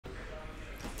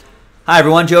Hi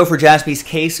everyone, Joe for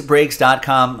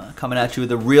JaspysCaseBreaks.com coming at you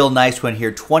with a real nice one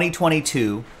here.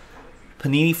 2022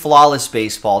 Panini Flawless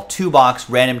Baseball 2-box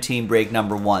random team break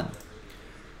number 1.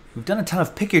 We've done a ton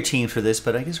of pick your teams for this,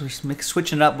 but I guess we're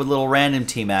switching it up with a little random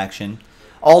team action.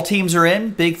 All teams are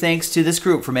in. Big thanks to this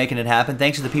group for making it happen.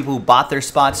 Thanks to the people who bought their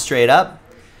spots straight up.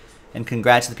 And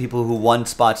congrats to the people who won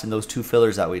spots in those 2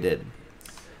 fillers that we did.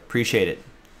 Appreciate it.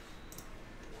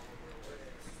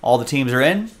 All the teams are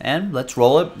in, and let's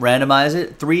roll it, randomize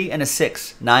it. 3 and a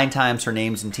 6, 9 times for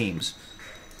names and teams.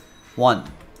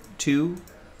 1, 2,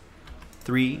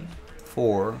 3,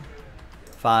 4,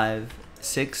 5,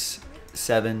 6,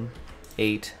 7,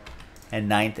 8,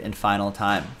 and 9th and final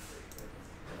time.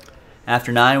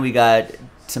 After 9, we got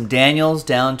some Daniels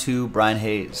down to Brian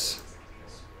Hayes.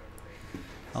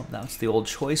 Oh, that's the old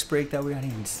choice break that we got.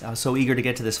 I was so eager to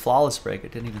get to this flawless break, I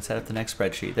didn't even set up the next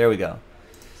spreadsheet. There we go.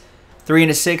 3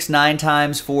 and a 6, 9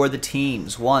 times for the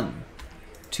teams. 1,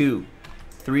 2,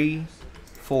 3,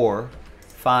 4,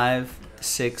 5,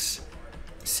 6,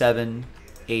 7,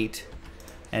 8,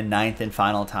 and 9th and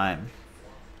final time.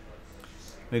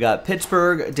 We got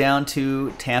Pittsburgh down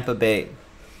to Tampa Bay.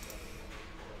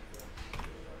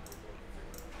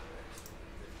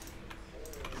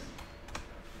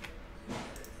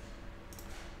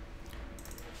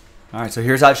 All right, so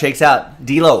here's how it shakes out.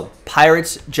 D-Lo,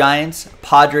 Pirates, Giants,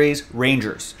 Padres,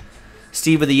 Rangers.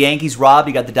 Steve with the Yankees. Rob,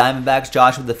 you got the Diamondbacks.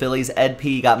 Josh with the Phillies. Ed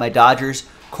P, you got my Dodgers.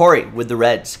 Corey with the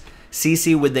Reds.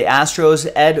 CC with the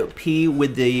Astros. Ed P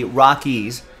with the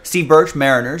Rockies. Steve Birch,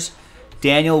 Mariners.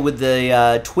 Daniel with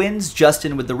the Twins.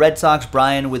 Justin with the Red Sox.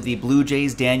 Brian with the Blue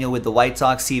Jays. Daniel with the White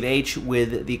Sox. Steve H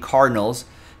with the Cardinals.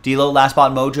 D-Lo, Last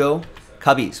Spot Mojo,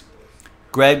 Cubbies.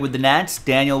 Greg with the Nats,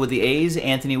 Daniel with the A's,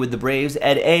 Anthony with the Braves,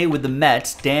 Ed A with the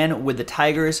Mets, Dan with the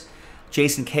Tigers,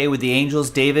 Jason K with the Angels,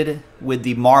 David with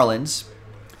the Marlins,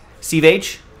 Steve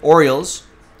H, Orioles,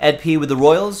 Ed P with the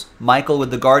Royals, Michael with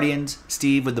the Guardians,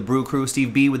 Steve with the Brew Crew,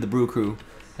 Steve B with the Brew Crew,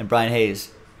 and Brian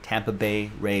Hayes, Tampa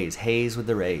Bay Rays. Hayes with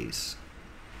the Rays.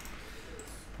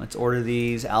 Let's order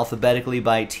these alphabetically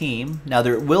by team. Now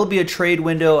there will be a trade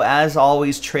window. As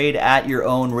always, trade at your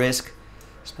own risk,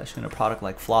 especially in a product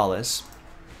like Flawless.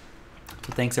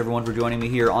 So thanks everyone for joining me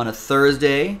here on a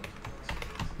Thursday,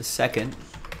 the 2nd,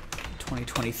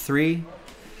 2023,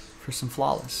 for some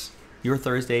Flawless. Your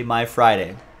Thursday, my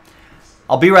Friday.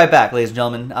 I'll be right back, ladies and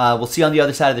gentlemen. We'll see you on the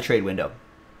other side of the trade window.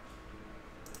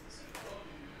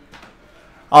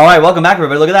 All right, welcome back,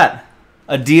 everybody. Look at that.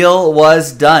 A deal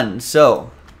was done. So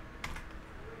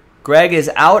Greg is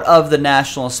out of the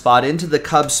national spot into the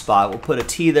Cubs spot. We'll put a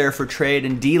T there for trade.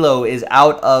 And D-Lo is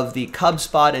out of the Cubs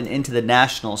spot and into the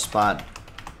national spot.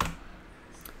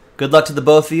 Good luck to the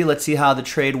both of you. Let's see how the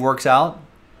trade works out.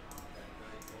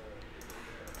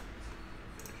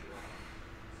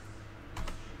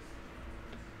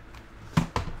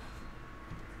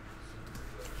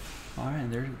 All right,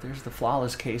 there's the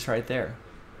Flawless case right there.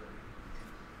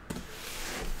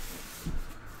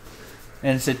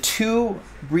 And it's a 2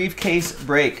 briefcase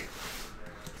break.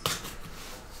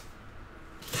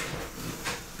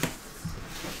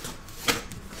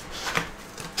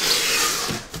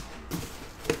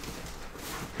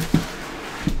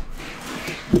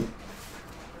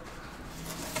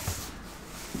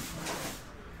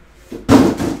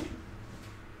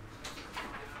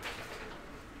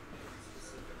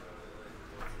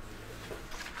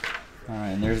 All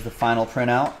right, and there's the final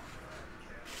printout.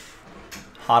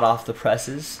 Hot off the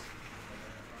presses.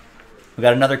 We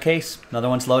got another case. Another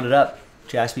one's loaded up.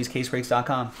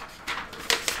 JaspysCaseBreaks.com.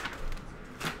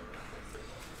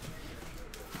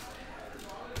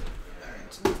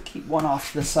 Keep one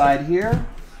off to the side here.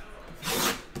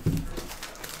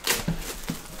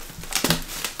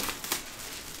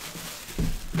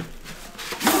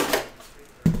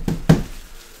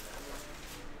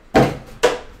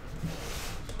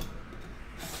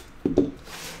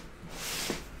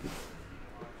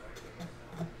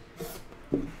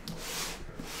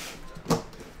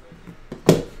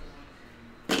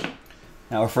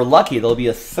 Now, if we're lucky, there'll be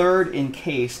a 3rd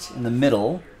encased in the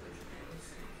middle.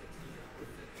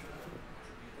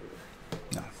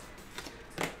 No.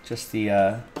 Just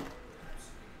the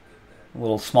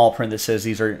little small print that says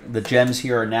the gems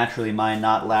here are naturally mined,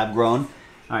 not lab grown.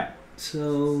 All right,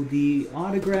 so the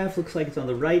autograph looks like it's on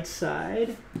the right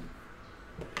side.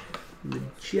 The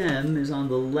gem is on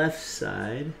the left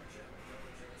side.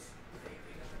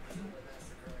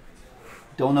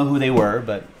 Don't know who they were,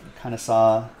 but kind of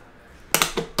saw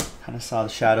the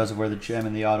shadows of where the gem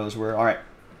and the autos were. All right.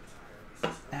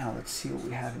 Now let's see what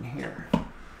we have in here.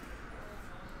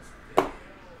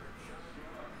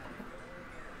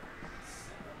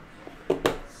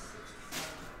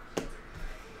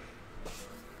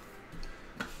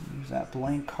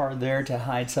 blank card there to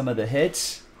hide some of the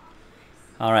hits.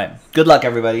 All right. Good luck,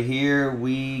 everybody. Here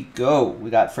we go. We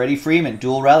got Freddie Freeman,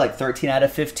 dual relic, 13 out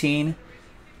of 15.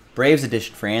 Braves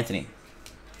edition for Anthony.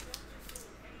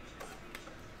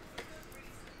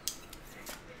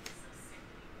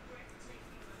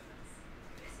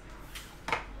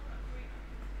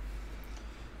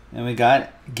 And we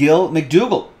got Gil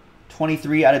McDougall,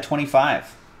 23 out of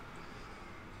 25.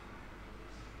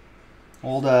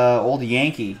 Old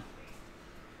Yankee.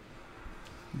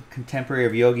 Contemporary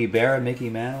of Yogi Berra, Mickey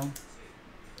Mantle.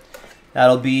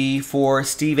 That'll be for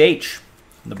Steve H.,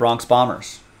 the Bronx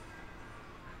Bombers.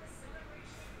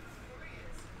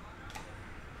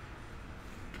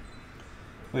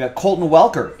 We got Colton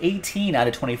Welker, 18 out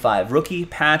of 25. Rookie,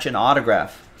 patch, and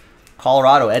autograph.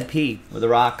 Colorado, Ed P. with the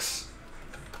Rocks.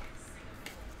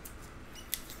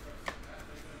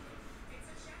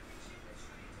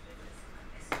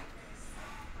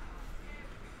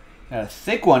 Got a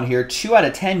thick one here. 2 out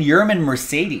of 10, Yerman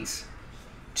Mercedes.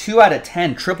 2 out of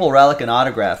 10, triple relic and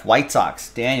autograph. White Sox,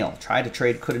 Daniel. Tried to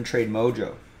trade, couldn't trade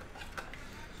Mojo.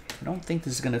 I don't think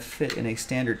this is going to fit in a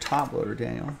standard top loader,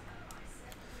 Daniel.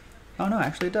 Oh, no,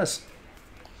 actually it does.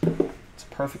 It's a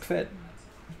perfect fit.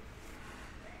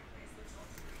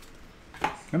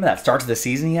 Remember that start to the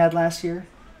season he had last year?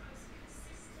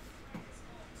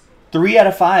 3 out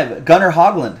of 5, Gunnar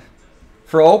Hoglund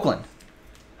for Oakland.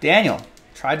 Daniel.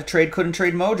 Tried to trade, couldn't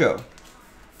trade Mojo.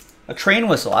 A train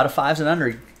whistle out of 5s and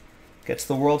under. Gets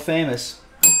the world famous.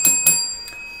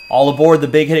 All aboard the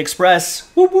Big Hit Express.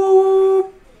 Whoop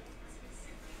whoop.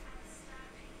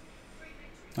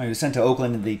 Oh, he was sent to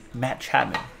Oakland in the Matt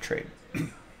Chapman trade.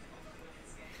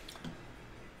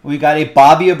 We got a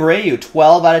Bobby Abreu,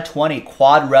 12 out of 20.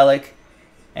 Quad relic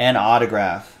and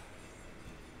autograph.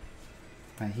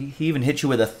 He even hit you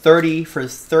with a 30 for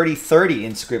 30-30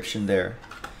 inscription there.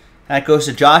 That goes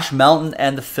to Josh Melton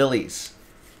and the Phillies.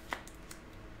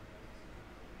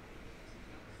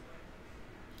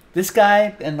 This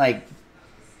guy and like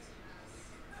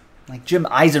Jim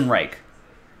Eisenreich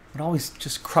would always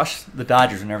just crush the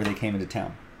Dodgers whenever they came into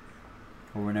town.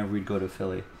 Or whenever we'd go to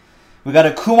Philly. We got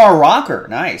a Kumar Rocker.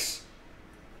 Nice.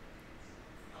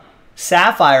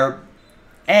 Sapphire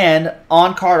and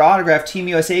on-card autograph Team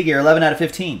USA gear, 11 out of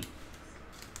 15.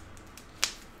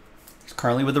 He's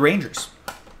currently with the Rangers.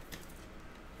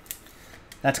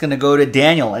 That's going to go to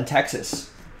Daniel in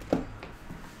Texas.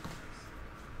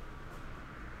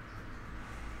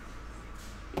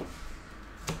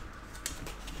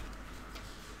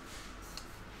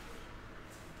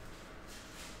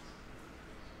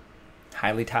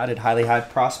 Highly touted, highly high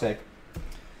prospect.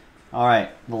 All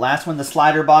right, the last one, the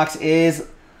slider box, is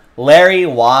Larry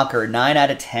Walker, 9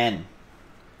 out of 10.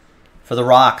 For the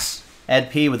Rocks. Ed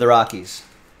P. with the Rockies.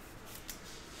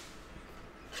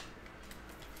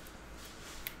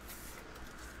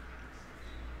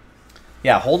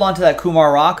 Yeah, hold on to that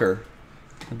Kumar Rocker.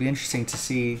 It'll be interesting to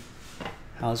see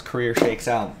how his career shakes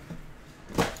out.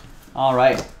 All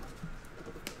right.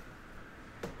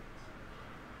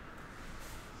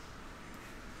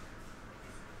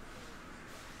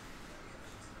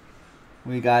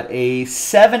 We got a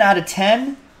 7 out of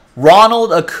 10,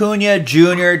 Ronald Acuna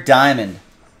Jr. Diamond.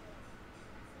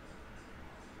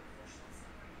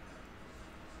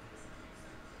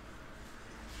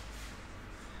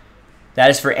 That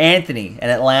is for Anthony in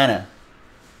Atlanta.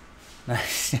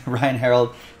 Nice. Ryan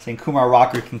Harold saying Kumar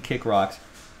Rocker can kick rocks.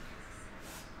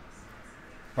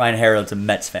 Ryan Harold's a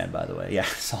Mets fan, by the way. Yeah,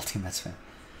 salty Mets fan.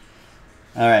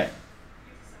 All right.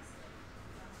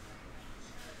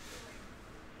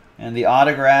 And the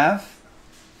autograph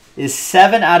is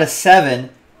 7 out of 7.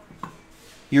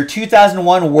 Your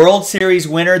 2001 World Series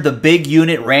winner, the big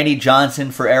unit, Randy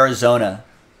Johnson for Arizona.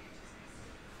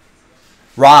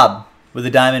 Rob with the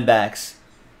Diamondbacks.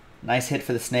 Nice hit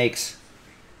for the Snakes.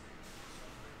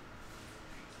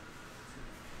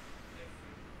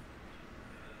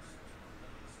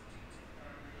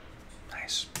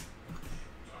 Nice.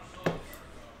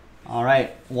 All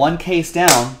right, one case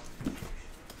down.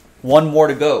 One more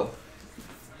to go.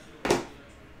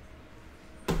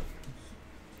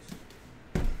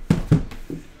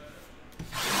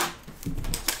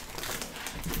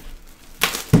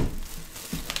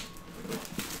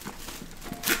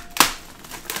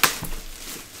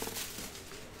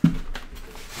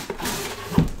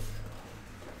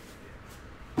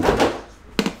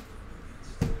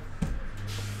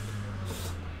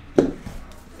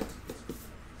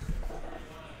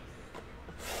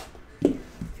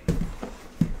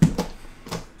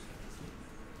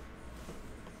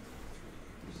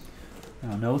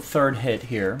 Now, no third hit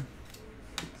here.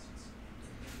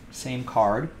 Same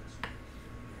card.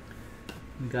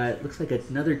 We got, looks like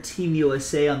another Team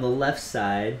USA on the left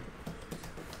side.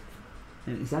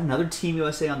 And is that another Team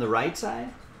USA on the right side?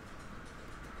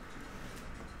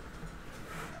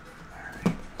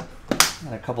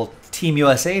 Got a couple Team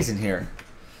USAs in here.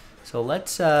 So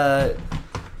let's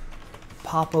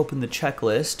pop open the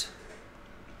checklist.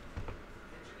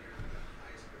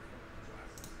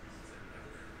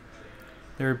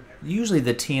 They're usually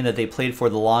the team that they played for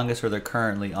the longest or they're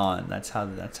currently on. That's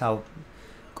how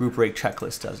Group Rate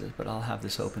Checklist does it. But I'll have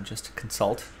this open just to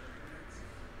consult.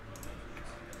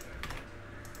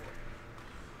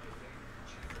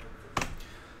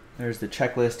 There's the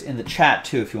checklist in the chat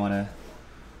too if you want to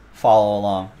follow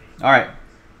along. All right.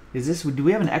 Is this, do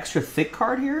we have an extra thick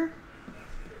card here?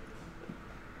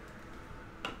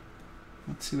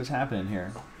 Let's see what's happening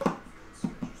here.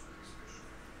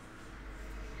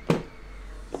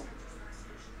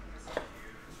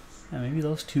 Yeah, maybe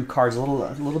those two cards a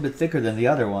little bit thicker than the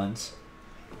other ones.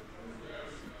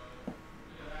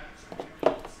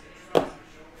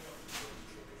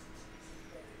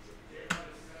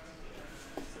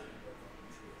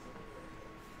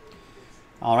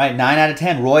 All right, 9 out of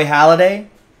 10. Roy Halladay,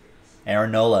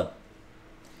 Aaron Nola.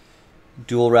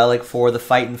 Dual relic for the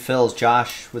Fightin' Phils.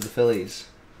 Josh with the Phillies.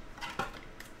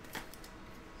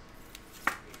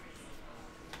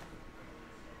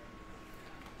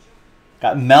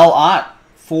 Got Mel Ott,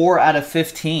 4 out of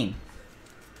 15.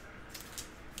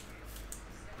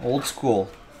 Old school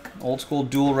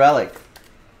dual relic.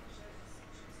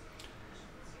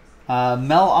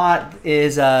 Mel Ott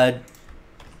is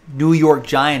New York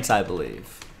Giants, I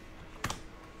believe.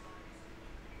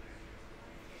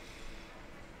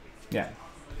 Yeah.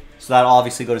 So that'll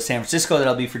obviously go to San Francisco.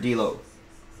 That'll be for D'Lo.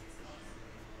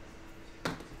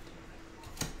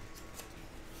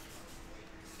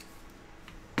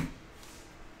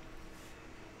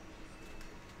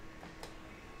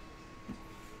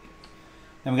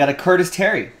 And we got a Curtis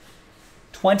Terry.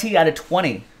 20 out of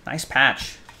 20. Nice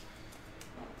patch.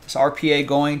 This RPA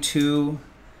going to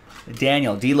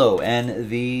Daniel, D'Lo, and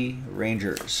the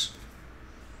Rangers.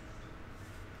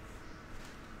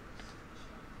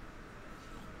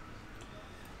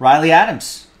 Riley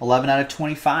Adams, 11 out of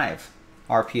 25,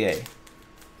 RPA.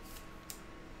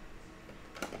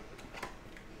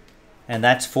 And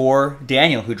that's for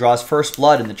Daniel, who draws first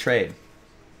blood in the trade.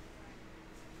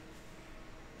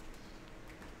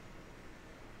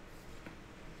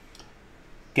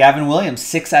 Gavin Williams,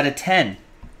 6 out of 10.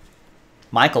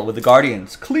 Michael with the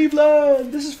Guardians.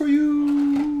 Cleveland, this is for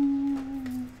you.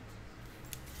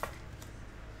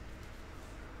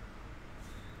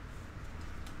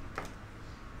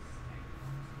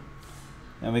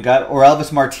 And we got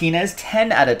Orelvis Martinez,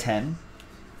 10 out of 10.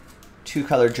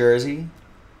 2-color jersey.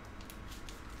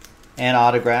 And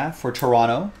autograph for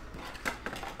Toronto.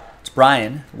 It's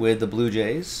Brian with the Blue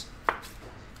Jays.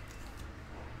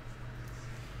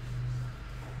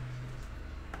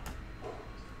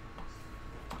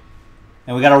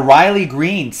 And we got a Riley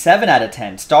Green, 7 out of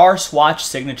 10. Star Swatch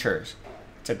Signatures.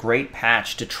 It's a great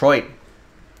patch. Detroit.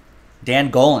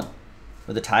 Dan Golan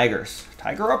with the Tigers.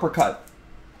 Tiger uppercut.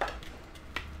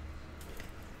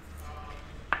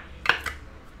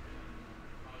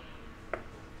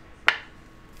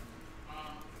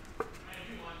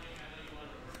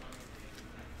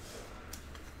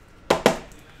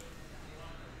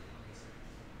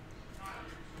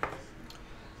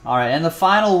 All right, and the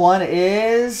final one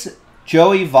is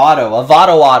Joey Votto, a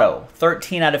Votto Auto,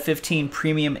 13 out of 15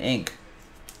 premium ink.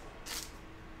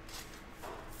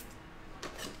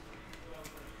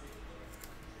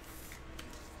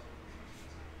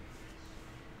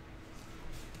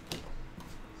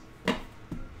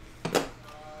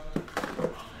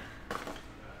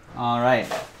 All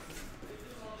right.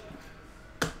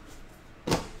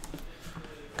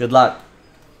 Good luck.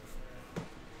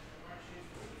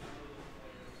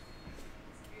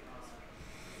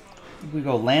 We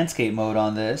go landscape mode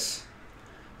on this.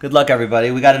 Good luck,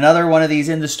 everybody. We got another one of these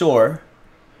in the store.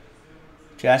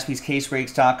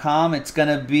 JaspysCaseBreaks.com. It's going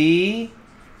to be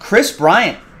Chris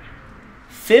Bryant.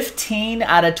 15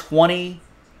 out of 20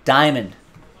 diamond.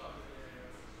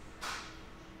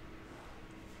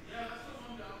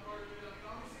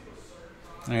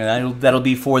 That'll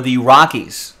be for the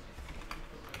Rockies.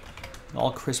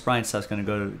 All Chris Bryant stuff's going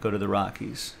to go to the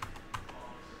Rockies.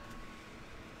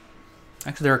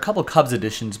 Actually, there are a couple Cubs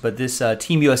editions, but this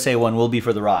Team USA one will be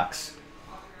for the Rocks.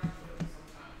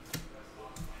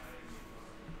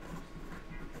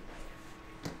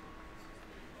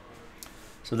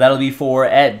 So that'll be for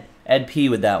Ed P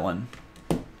with that one.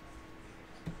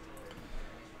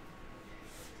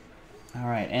 All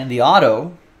right, and the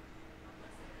auto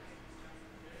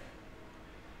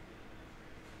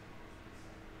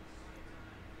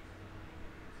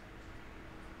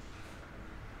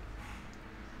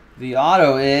The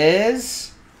auto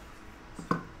is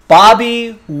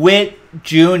Bobby Witt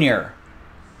Jr.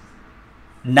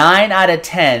 9 out of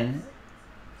 10.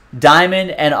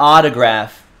 Diamond and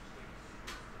autograph.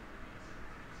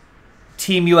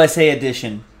 Team USA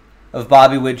edition of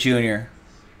Bobby Witt Jr.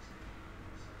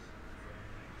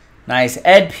 Nice.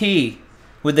 Ed P.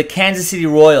 with the Kansas City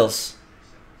Royals.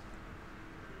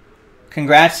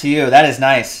 Congrats to you. That is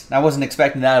nice. I wasn't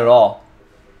expecting that at all.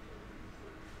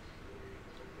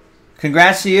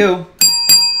 Congrats to you.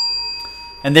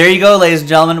 And there you go, ladies and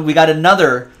gentlemen. We got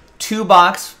another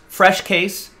 2-box, fresh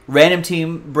case, random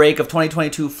team break of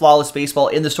 2022 Flawless Baseball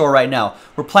in the store right now.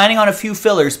 We're planning on a few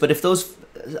fillers, but if those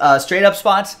straight-up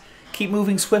spots keep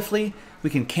moving swiftly, we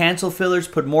can cancel fillers,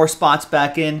 put more spots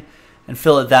back in, and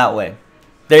fill it that way.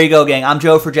 There you go, gang. I'm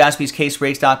Joe for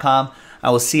JaspysCaseBreaks.com.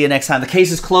 I will see you next time. The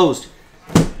case is closed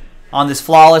on this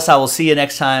Flawless. I will see you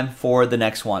next time for the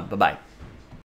next one. Bye-bye.